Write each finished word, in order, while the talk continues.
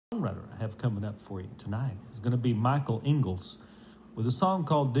Songwriter I have coming up for you tonight is going to be Michael Ingalls with a song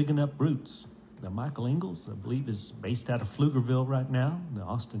called Digging Up Roots. Now, Michael Ingalls, I believe, is based out of Pflugerville right now, in the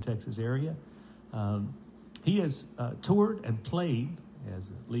Austin, Texas area. He has toured and played as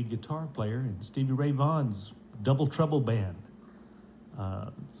a lead guitar player in Stevie Ray Vaughan's Double Trouble Band.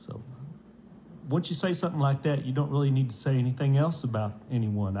 So once you say something like that, you don't really need to say anything else about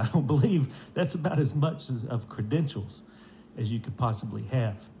anyone. I don't believe that's about as much of credentials as you could possibly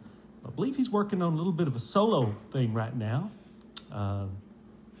have. I believe he's working on a little bit of a solo thing right now,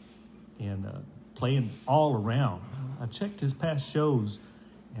 and playing all around. I checked his past shows,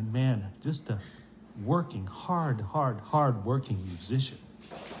 and man, just a working, hard working musician,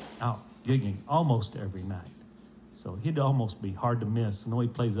 out gigging almost every night. So he'd almost be hard to miss. I know he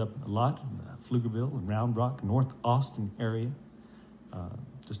plays up a lot in Pflugerville and Round Rock, North Austin area,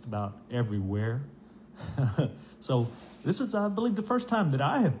 just about everywhere. So this is, I believe, the first time that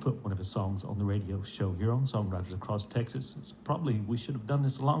I have put one of his songs on the radio show here on Songwriters Across Texas. It's probably, we should have done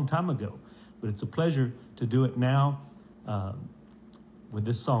this a long time ago, but it's a pleasure to do it now with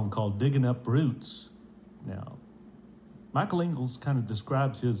this song called Digging Up Roots. Now, Michael Ingalls kind of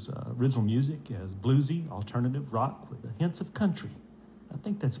describes his original music as bluesy, alternative rock with hints of country. I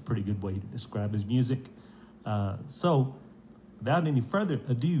think that's a pretty good way to describe his music. So, without any further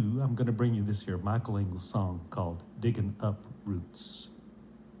ado, I'm going to bring you this here Michael Ingalls song called Digging Up Roots.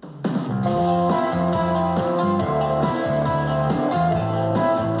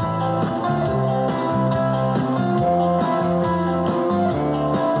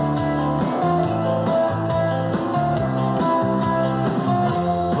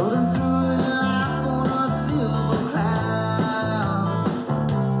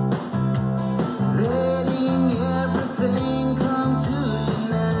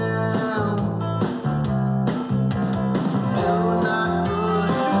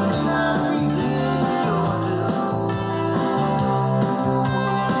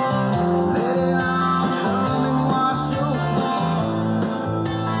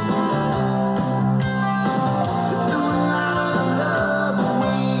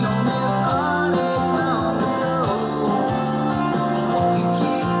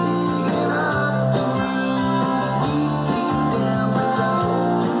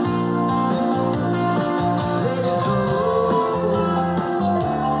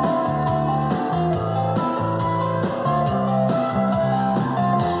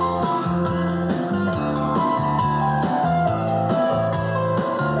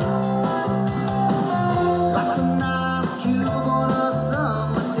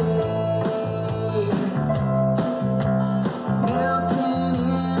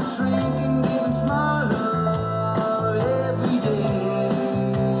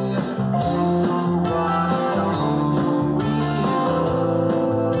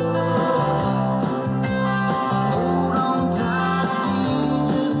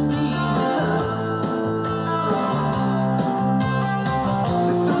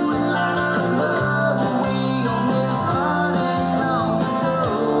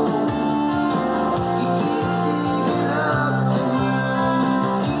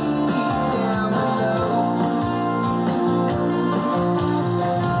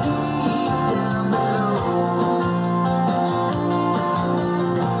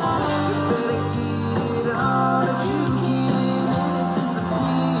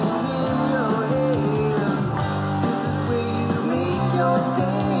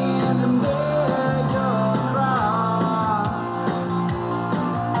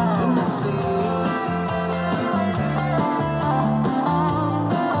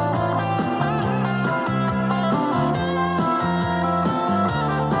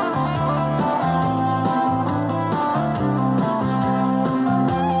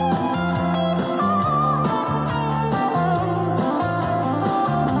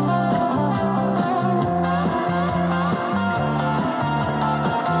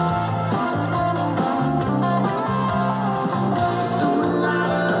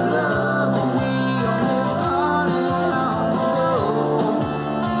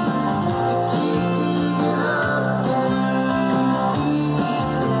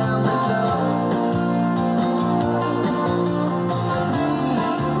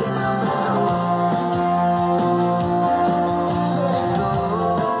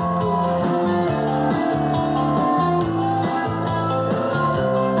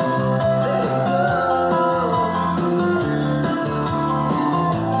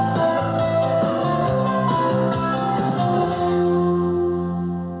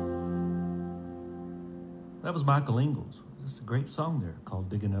 That was Michael Ingalls. Just a great song there called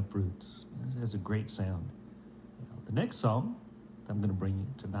Digging Up Roots. It has a great sound. The next song I'm going to bring you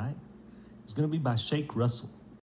tonight is going to be by Shake Russell.